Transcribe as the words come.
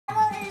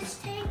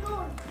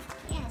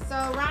So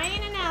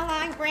Ryan and Ella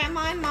and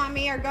Grandma and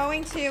Mommy are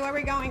going to, where are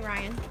we going,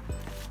 Ryan?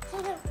 To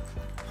the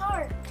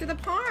park. To the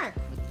park.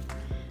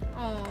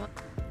 Oh,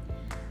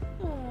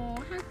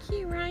 oh, how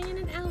cute, Ryan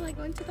and Ella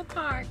going to the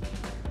park.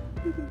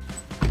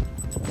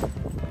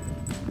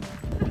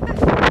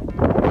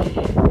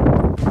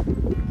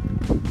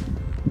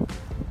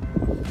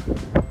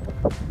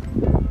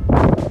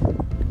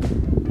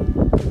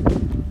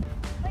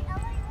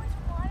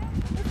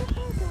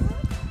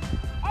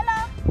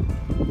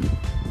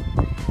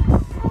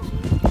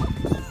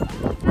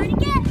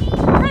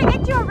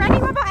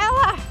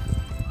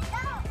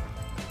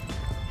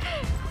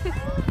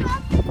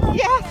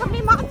 Yeah,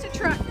 somebody monster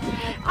truck.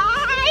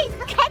 I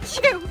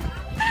got you.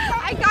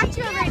 I got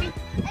you already.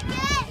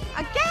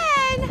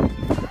 Again.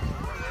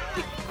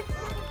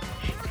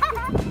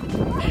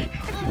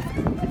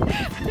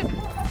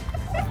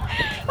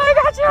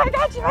 I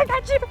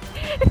got you.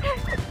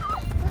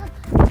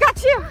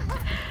 Got you.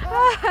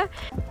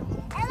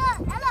 Ella.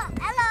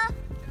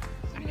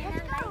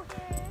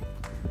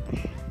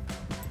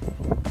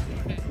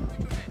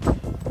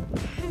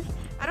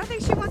 I don't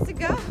think she wants to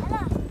go.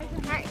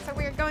 Alright, so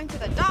we're going to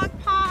the dog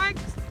park.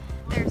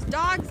 There's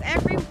dogs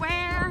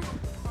everywhere.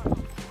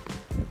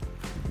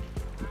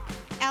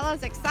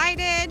 Ella's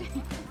excited.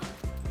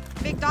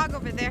 Big dog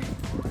over there.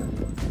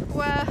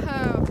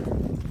 Whoa.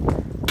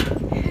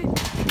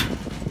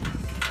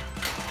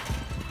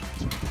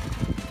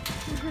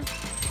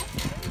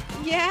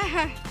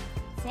 Yeah.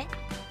 Sit.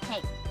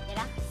 Hey,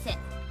 Ella, sit.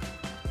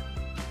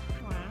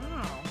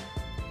 Wow.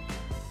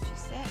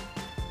 Just sit.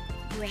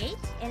 Wait,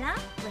 Ella,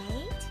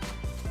 wait.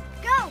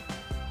 Go!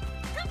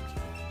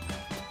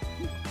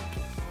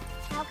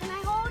 How can I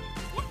hold?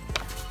 Yeah.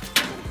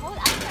 You can hold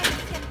up there.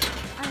 You can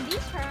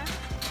unleash her.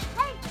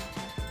 Hey!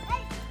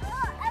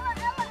 Ella!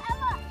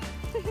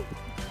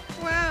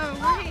 Whoa,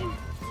 Ryan.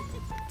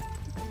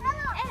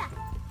 Ella!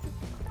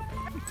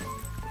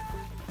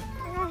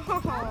 Oh.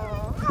 Oh.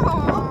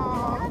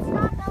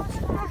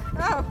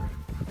 Oh.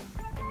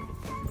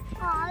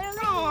 Aw.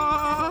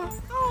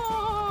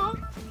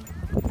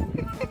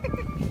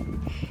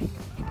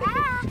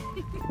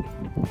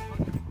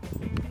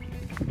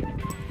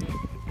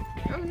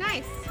 Oh,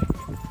 nice.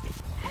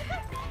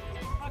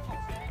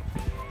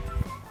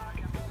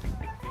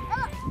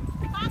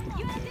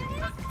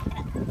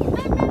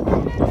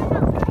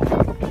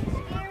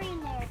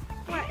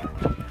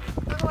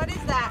 What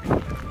is that?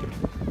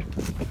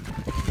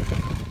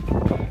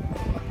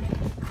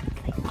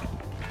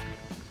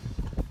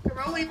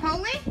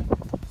 Roly-poly?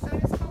 So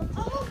it's called.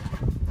 Oh.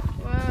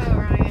 Whoa,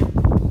 Ryan.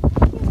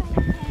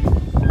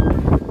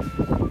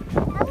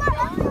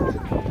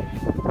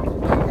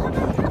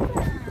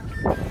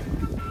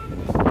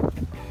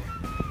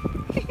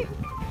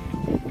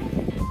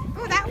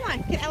 Oh, that one.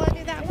 Can Ella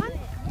do that one?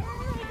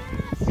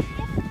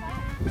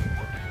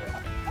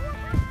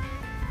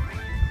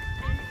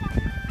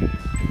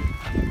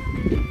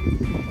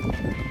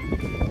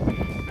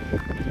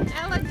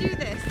 Ella, do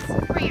this.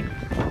 Ramp.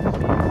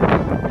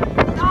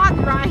 Dog,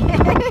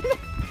 Ryan.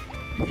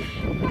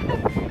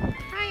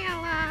 Hi,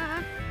 Ella.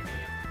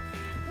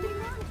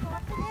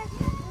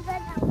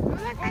 Oh,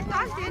 look, that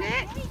dog did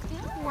it.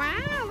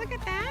 Wow, look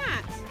at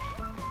that.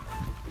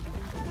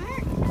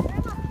 Look.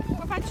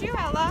 What about you,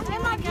 Ella?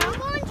 You go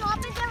on top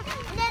of there,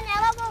 and then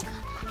Ella will.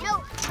 No,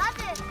 not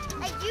this.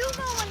 Like you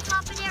go on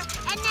top of there,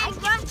 and then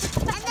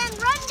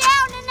run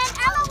down, and then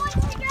Ella wants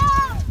to go.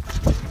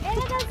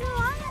 Ella doesn't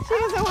want to. She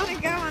doesn't want to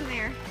go on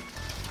there.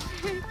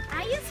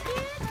 Are you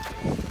scared?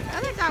 The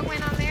other dog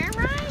went on there,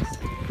 right?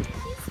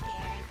 She's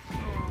scared.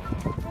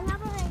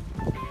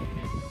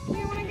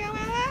 You want to go,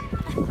 Ella?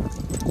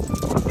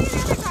 See, the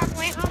other dog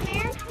went on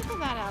there. Look at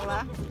that, Ella.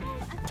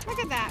 Look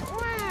at that.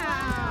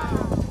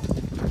 Wow.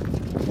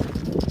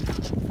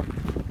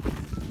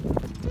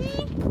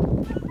 See?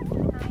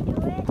 Can I do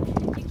it?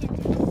 You can do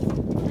it.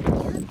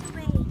 You have to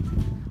wait.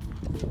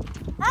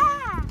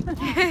 Ah!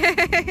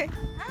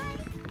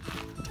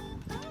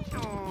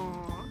 Aw.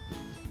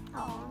 Oh.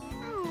 Aw.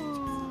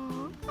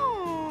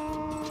 Aw.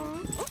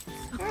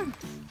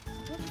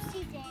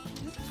 Oopsie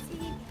daisy.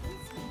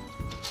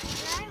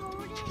 Can I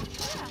hold it?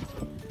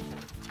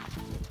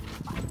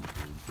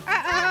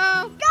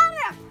 Uh-oh. Got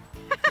her!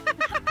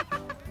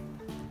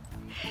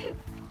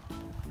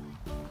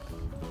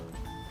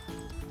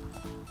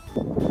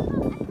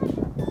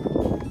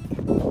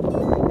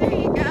 There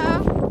you go.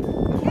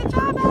 Good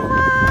job,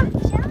 Ella.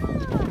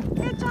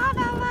 Good job,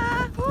 Ella.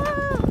 Woo.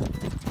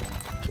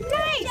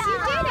 Nice, you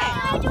did it.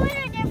 Can I do it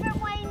a different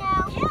way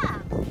now? Yeah.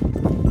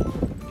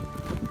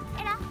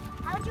 Ella,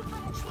 how would you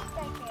put a treat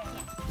right there?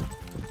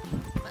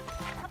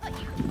 How about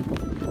you?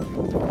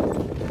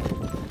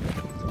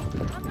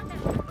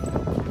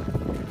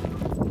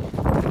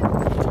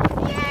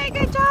 Yay,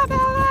 good job,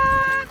 Ella.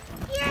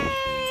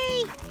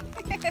 Yay.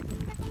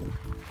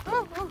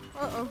 Oh, oh,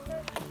 uh-oh.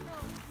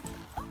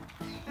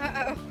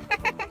 Uh-oh.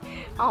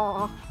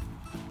 Aw.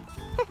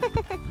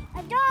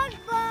 A dog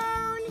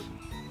bone.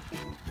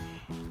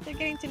 They're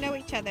getting to know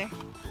each other.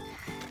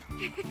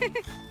 There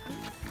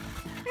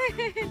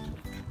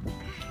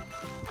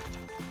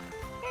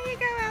you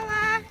go, Ella.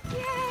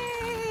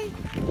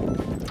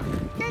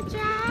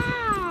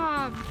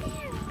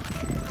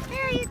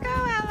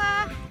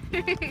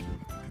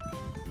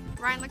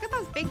 Ryan, look at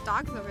those big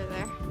dogs over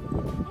there.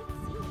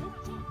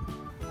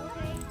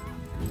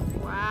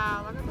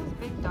 Wow, look at those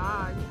big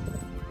dogs.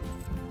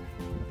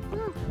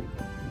 Whew.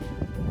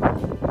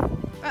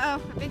 Uh-oh, a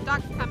big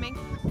dog's coming.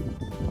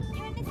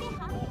 You want to say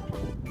hi?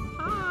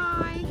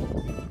 Hi.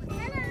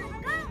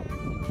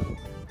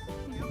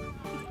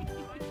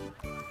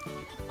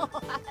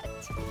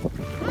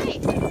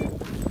 Nice.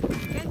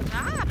 Good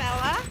job,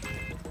 Ella.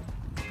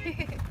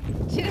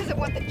 She doesn't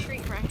want the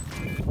treat, right?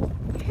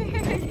 Great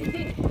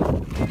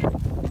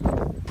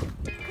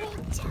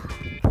job.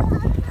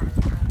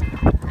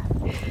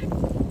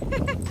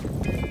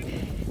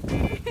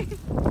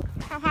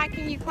 How high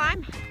can you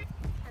climb?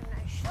 I'm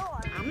not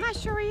sure. I'm not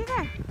sure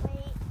either.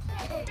 Wait.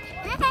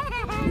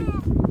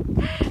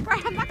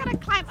 Right, I'm not gonna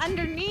climb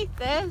underneath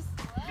this.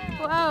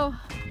 Whoa.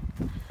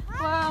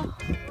 Whoa.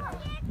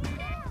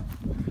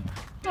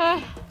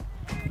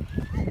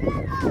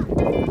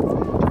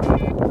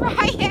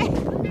 Ryan.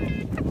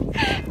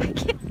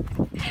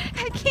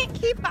 I can't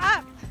keep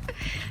up.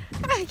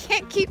 I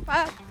can't keep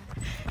up.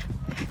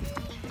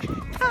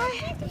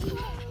 Hi.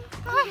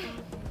 Hi.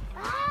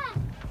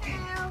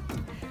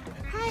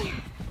 Hi.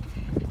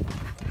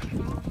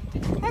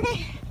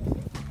 Okay.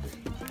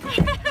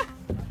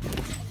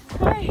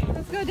 Alright,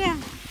 let's go down.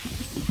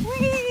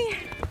 Whee!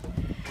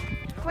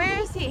 Where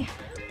is he?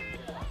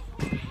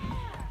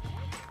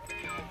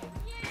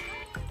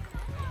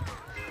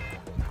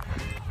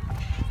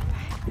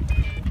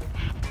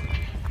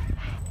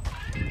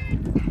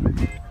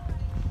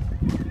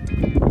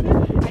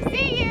 I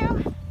see you.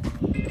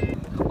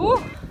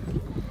 Ooh.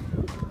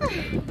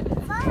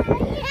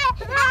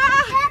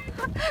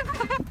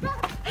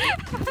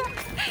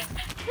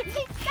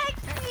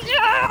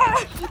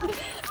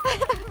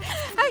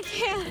 I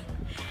can't.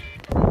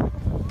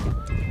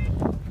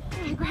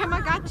 Grandma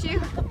got you.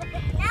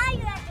 Now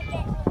you have to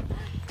get. All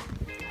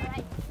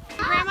right.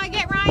 Grandma,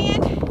 get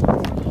Ryan.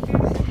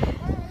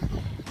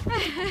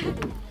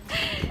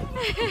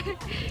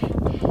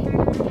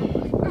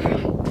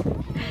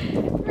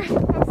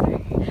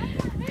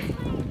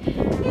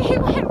 He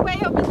went way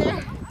over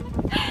there.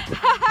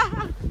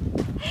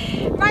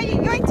 Ryan,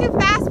 you're going too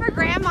fast for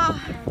Grandma.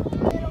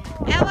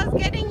 Ella's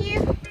getting you.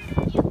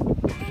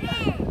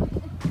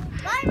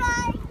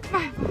 Bye-bye.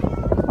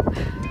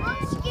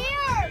 I'm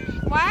scared.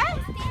 What?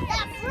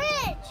 That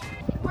fridge.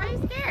 Why are you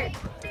scared?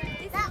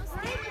 That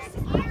fridge is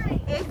scary.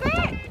 Is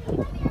it?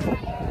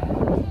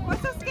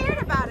 What's so scared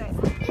about it?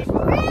 This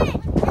fridge.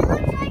 It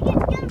looks like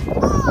it's gonna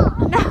fall.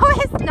 No,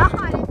 it's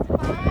not. It's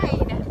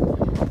fine.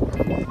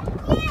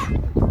 Yeah.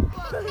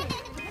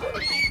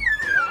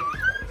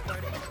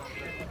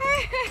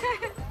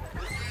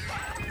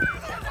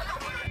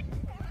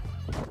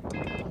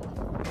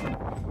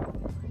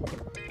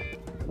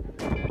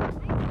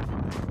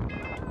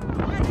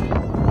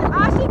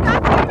 Oh, she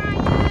got you,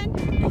 Ryan.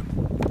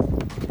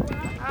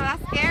 Oh,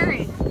 that's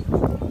scary.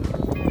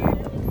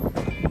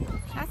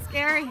 That's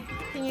scary.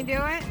 Can you do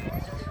it?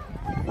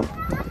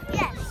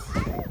 Yes.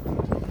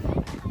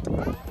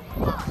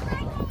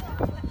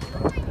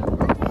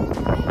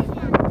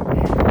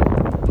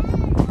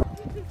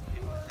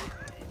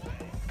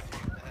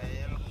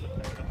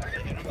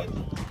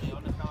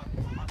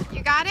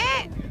 You got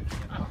it?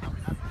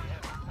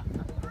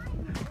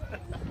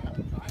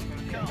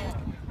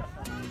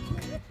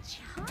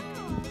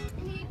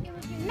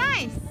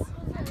 Nice.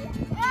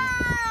 Go.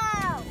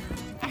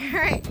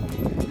 Alright.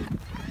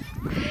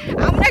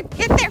 I'm gonna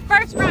get there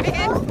first,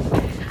 Ryan.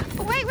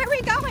 Wait, where are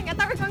we going? I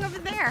thought we were going over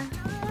there.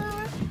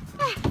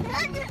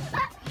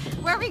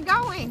 Where are we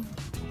going?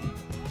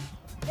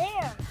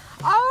 There.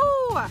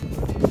 Oh!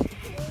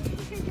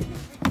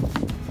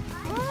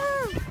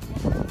 Woo.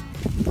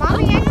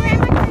 Mommy and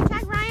Grandma can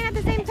attack Ryan at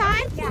the same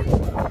time? Yeah.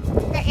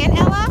 Okay, and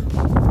Ella?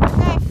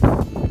 Okay.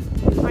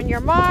 On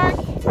your mark.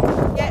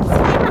 Get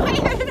set, Ryan.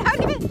 You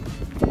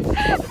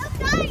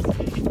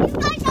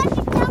guys have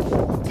to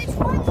count this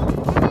one,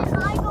 and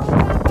then I go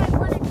around by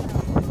one and two.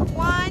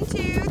 1,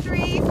 2,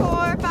 3,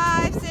 4,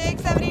 5,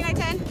 6, 7, 8, 9,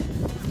 10,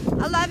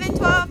 11,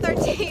 12,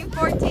 13,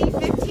 14,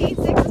 15,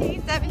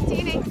 16,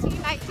 17,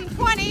 18, 19,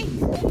 20.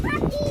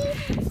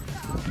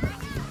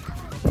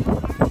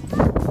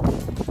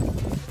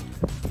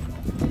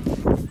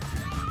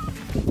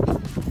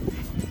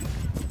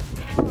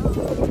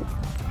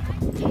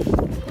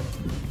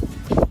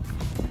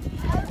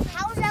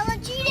 How's Ella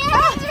cheating?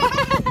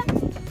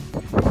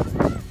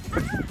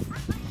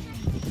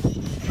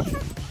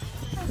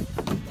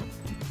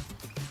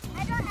 I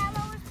thought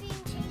Ella was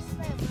being chased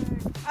by a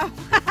bird. Oh.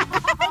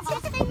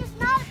 This thing is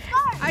not a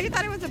bird. Oh, you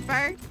thought it was a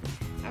bird?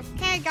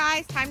 Okay,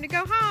 guys, time to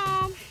go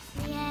home.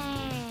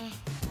 Yay.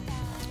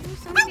 Ooh,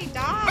 so many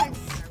dogs.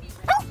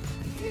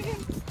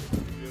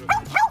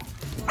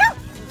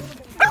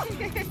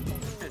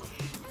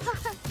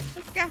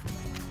 Let's go.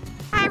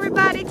 Hi,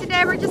 everybody.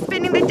 Today we're just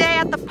spending the day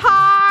at the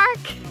park.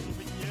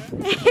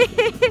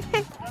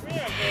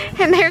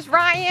 And there's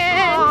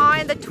Ryan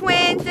and the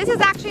twins. This is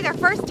actually their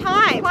first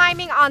time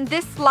climbing on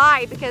this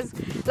slide because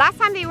last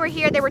time they were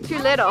here, they were too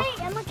little.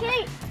 Emma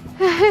Kate.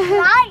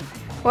 Right.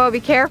 Whoa, be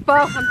careful.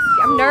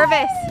 I'm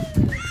nervous.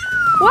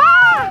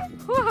 Whoa!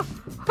 Whoa!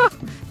 Whoa.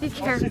 Be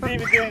careful.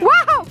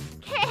 Whoa!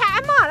 Okay,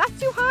 Emma, that's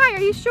too high.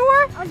 Are you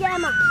sure? Oh, yeah,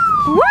 Emma.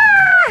 Whoa!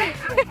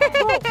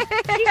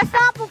 She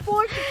stopped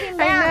before she came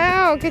down. I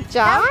know. Good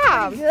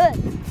job. Good.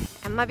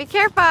 Emma, be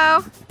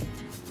careful.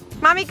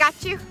 Mommy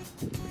got you.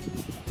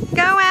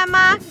 Go,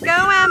 Emma.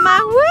 Go, Emma.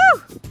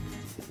 Woo!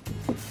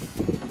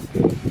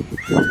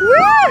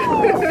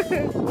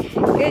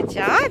 Woo! Good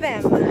job,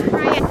 Emma.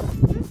 Ryan,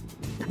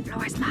 the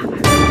floor is lava.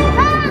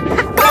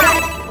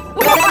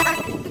 4,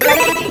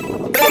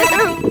 3,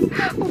 2,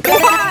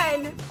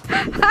 1.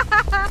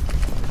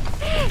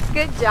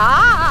 Good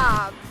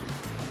job.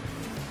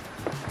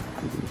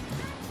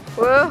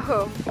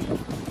 Whoa.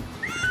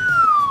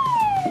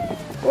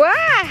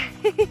 Wow.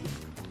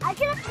 I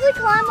can actually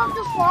climb up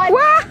the slide.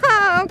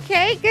 Wow,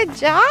 okay, good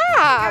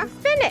job.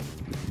 Spin it.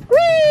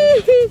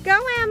 Whee! Go,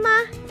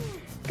 Emma.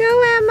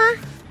 Go, Emma.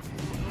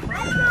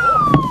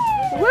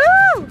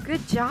 Woo!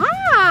 Good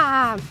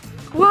job.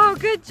 Whoa,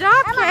 good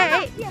job,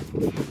 Kate.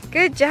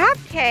 Good job,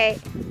 Kate.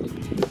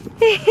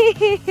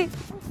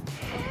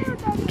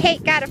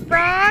 Kate got a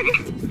frog.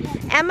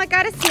 Emma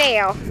got a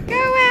snail.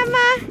 Go,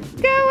 Emma.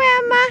 Go,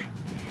 Emma.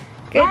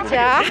 Good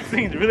job. This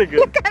thing's really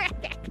good.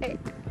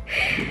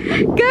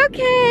 Go,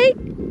 Kate.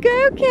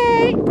 Go,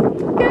 Kate.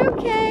 Go,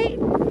 Kate.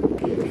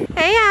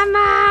 Hey,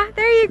 Emma.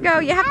 There you go.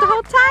 You have to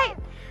hold tight.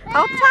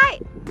 Hold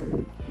tight.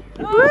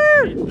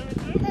 Woo!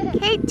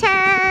 Kate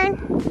turn.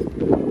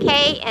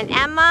 Kate and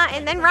Emma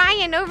and then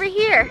Ryan over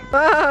here.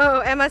 Whoa,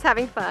 Emma's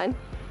having fun.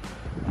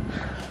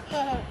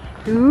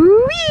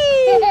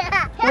 Whee!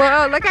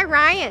 Whoa, look at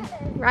Ryan.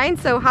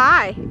 Ryan's so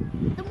high.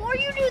 The more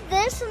you do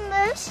this and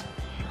this,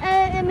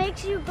 it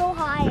makes you go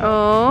higher.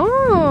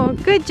 Oh,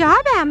 good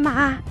job,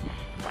 Emma.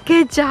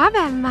 Good job,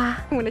 Emma.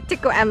 I'm gonna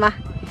tickle Emma.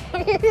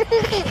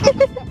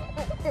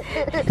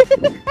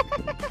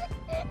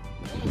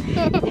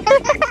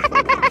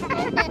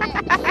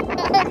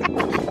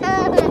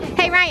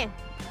 Hey, Ryan,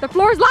 the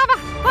floor is lava.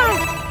 5,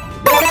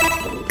 4,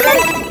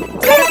 3,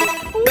 2,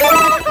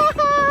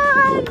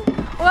 1.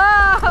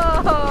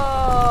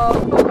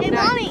 Whoa! Hey,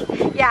 Nice. Mommy,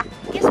 Yeah.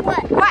 guess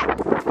what? What?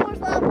 The floor's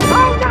lava.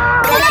 Oh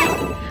no!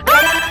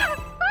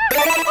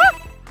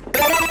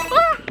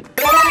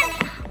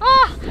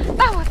 Oh,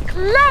 that was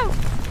close.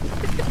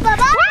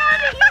 Bye-bye.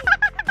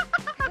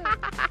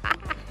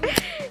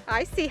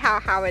 I see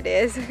how it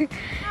is.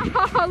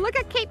 Oh, look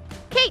at Kate.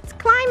 Kate's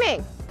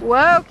climbing.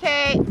 Whoa,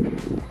 Kate.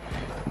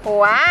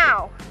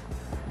 Wow.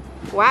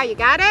 Wow, you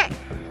got it?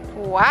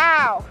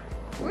 Wow.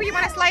 Ooh, you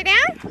want to slide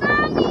down?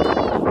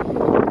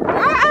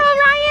 Uh-oh,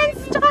 Ryan,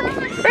 stop.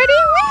 Ready?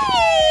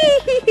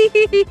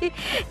 Whee!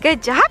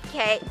 Good job,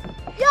 Kate.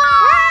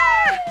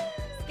 Ah,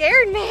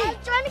 scared me. I'm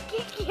trying to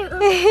kick you.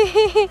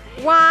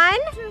 1,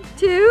 2,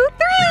 3.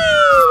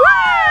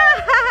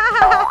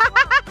 Wow!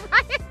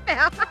 Ryan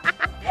fell.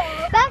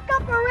 Back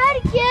up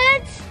already,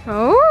 kids.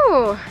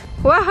 Oh,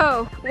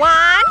 whoa.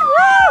 1,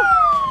 woo!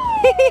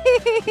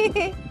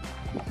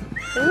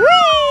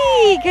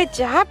 Whee! Good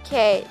job,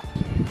 Kate.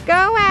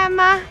 Go,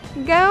 Emma.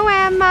 Go,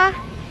 Emma.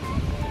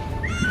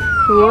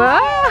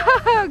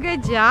 Whoa,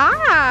 good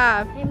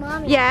job. Hey,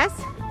 Mommy. Yes?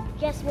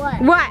 Guess what?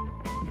 What?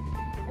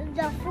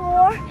 The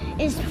floor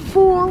is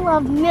full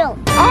of milk.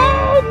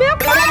 Oh,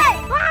 milk!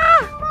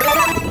 Ah!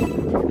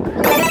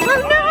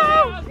 Oh, no!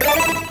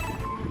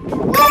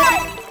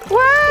 What?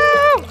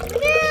 Whoa!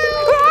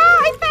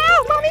 Oh, I fell!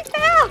 Mommy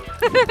fell!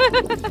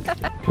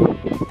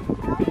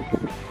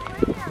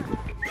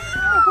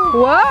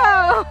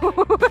 Whoa!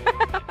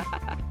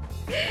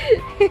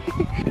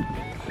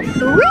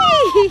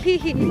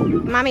 Whee!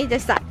 Mommy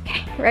this side.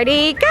 Okay,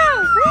 ready,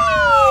 go!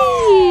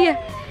 Whee!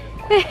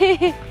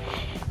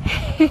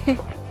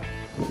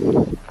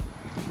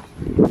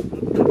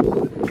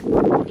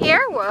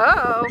 Here,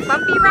 whoa,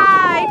 bumpy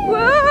ride,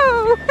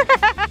 whoa!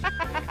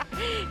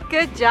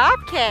 Good job,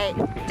 Kate.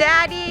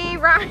 Daddy,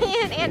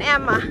 Ryan, and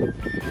Emma.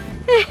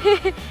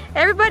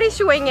 Everybody's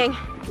swinging.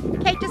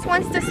 Kate just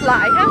wants to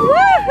slide, huh?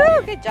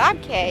 Woohoo! Good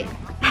job, Kate.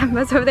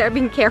 Emma's over there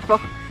being careful.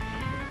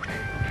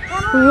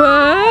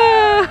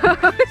 Whoa!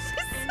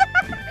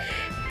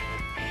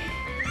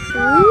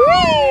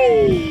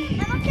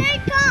 Whee! Okay,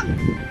 come.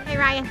 Hey,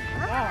 Ryan.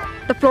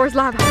 The floor's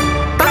lava. 5,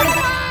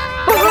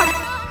 4,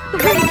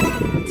 3,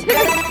 2,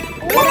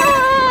 1.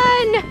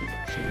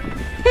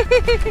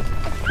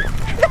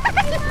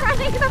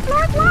 Running, the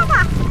floor's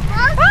lava.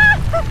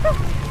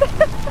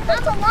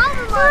 That's a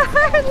lava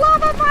monster.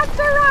 Lava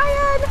monster,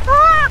 Ryan.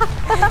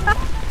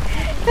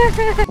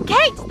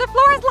 Kate, the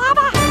floor is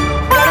lava.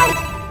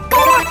 5,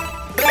 4,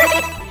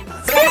 3,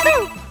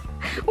 2,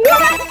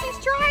 1. She's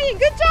trying.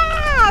 Good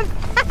job.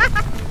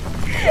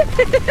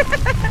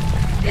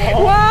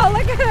 Whoa,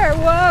 look at her.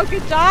 Whoa,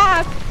 good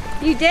job.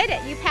 You did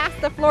it. You passed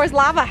the floor's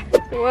lava.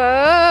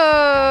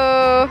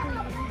 Whoa.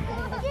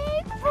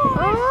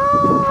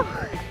 Oh.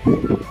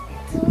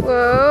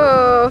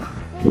 Whoa.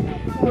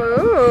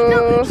 Whoa.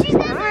 No, she's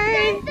done the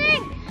same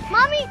thing.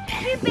 Mommy,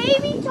 your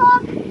baby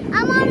talk.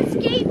 I'm on a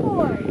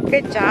skateboard.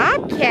 Good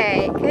job,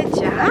 Kate. Good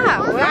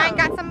job. Ryan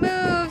got some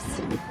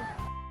moves.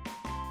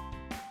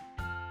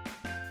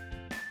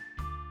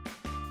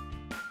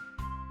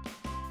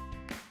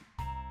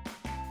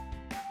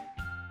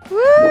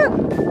 Woo!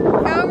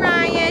 Go,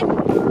 Ryan.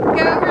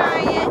 Go,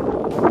 Ryan.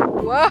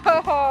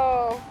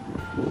 Whoa.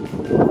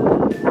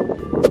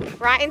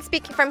 Ryan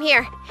speaking from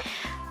here.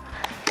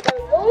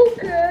 Hello,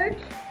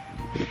 kids.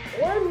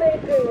 We're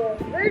making a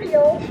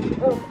video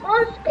of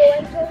us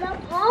going to the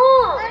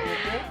pond.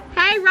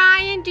 Hey,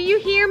 Ryan, do you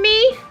hear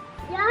me?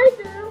 Yeah, I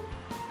do.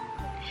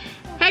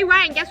 Hey,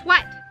 Ryan, guess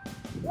what?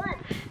 What?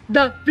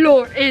 The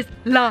floor is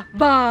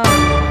lava.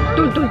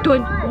 Dun, dun,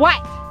 dun.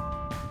 What?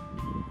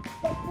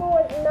 The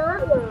floor is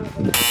not lava.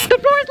 The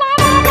floor is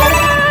lava.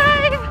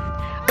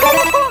 5,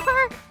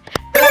 4,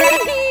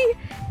 3,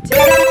 2,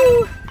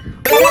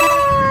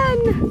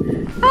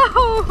 1.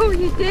 Oh,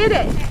 you did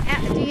it.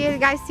 Do you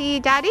guys see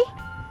Daddy?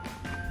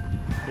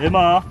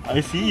 Emma,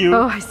 I see you.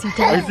 Oh, I see I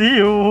Daddy. see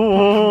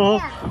you.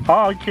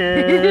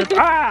 Okay.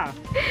 Ah!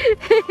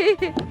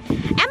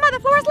 Emma, the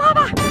floor is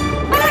lava.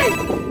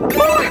 5,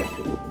 4,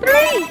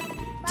 3,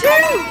 2,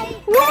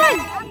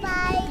 1.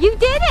 Bye. You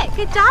did it.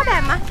 Good job,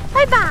 Emma.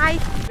 Bye-bye.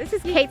 This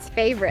is Kate's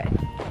favorite.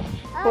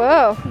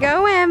 Whoa.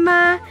 Go,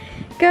 Emma.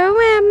 Go,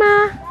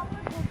 Emma.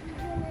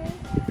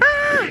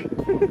 Ah!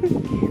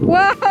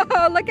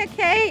 Whoa, look at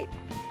Kate.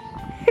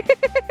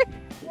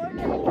 We're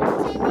going to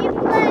continue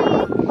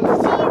playing.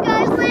 See you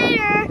guys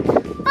later.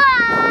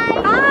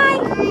 Bye.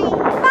 Bye.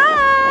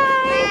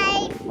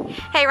 Bye.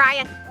 Hey,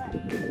 Ryan.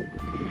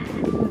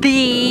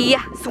 The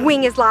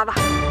swing is lava. 5,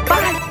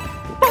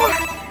 4,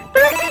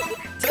 3,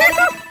 2,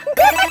 1.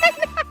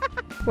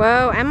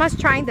 Whoa, Emma's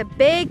trying the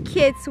big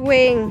kid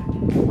swing.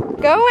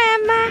 Go,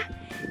 Emma.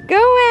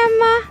 Go,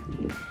 Emma.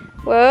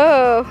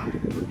 Whoa.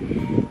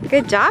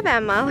 Good job,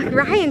 Emma. Look,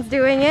 Ryan's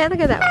doing it.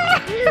 Look at that.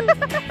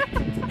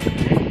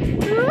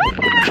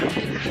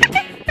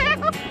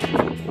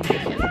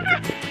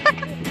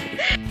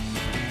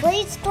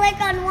 Please click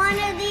on one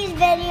of these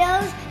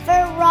videos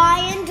for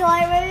Ryan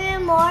Toy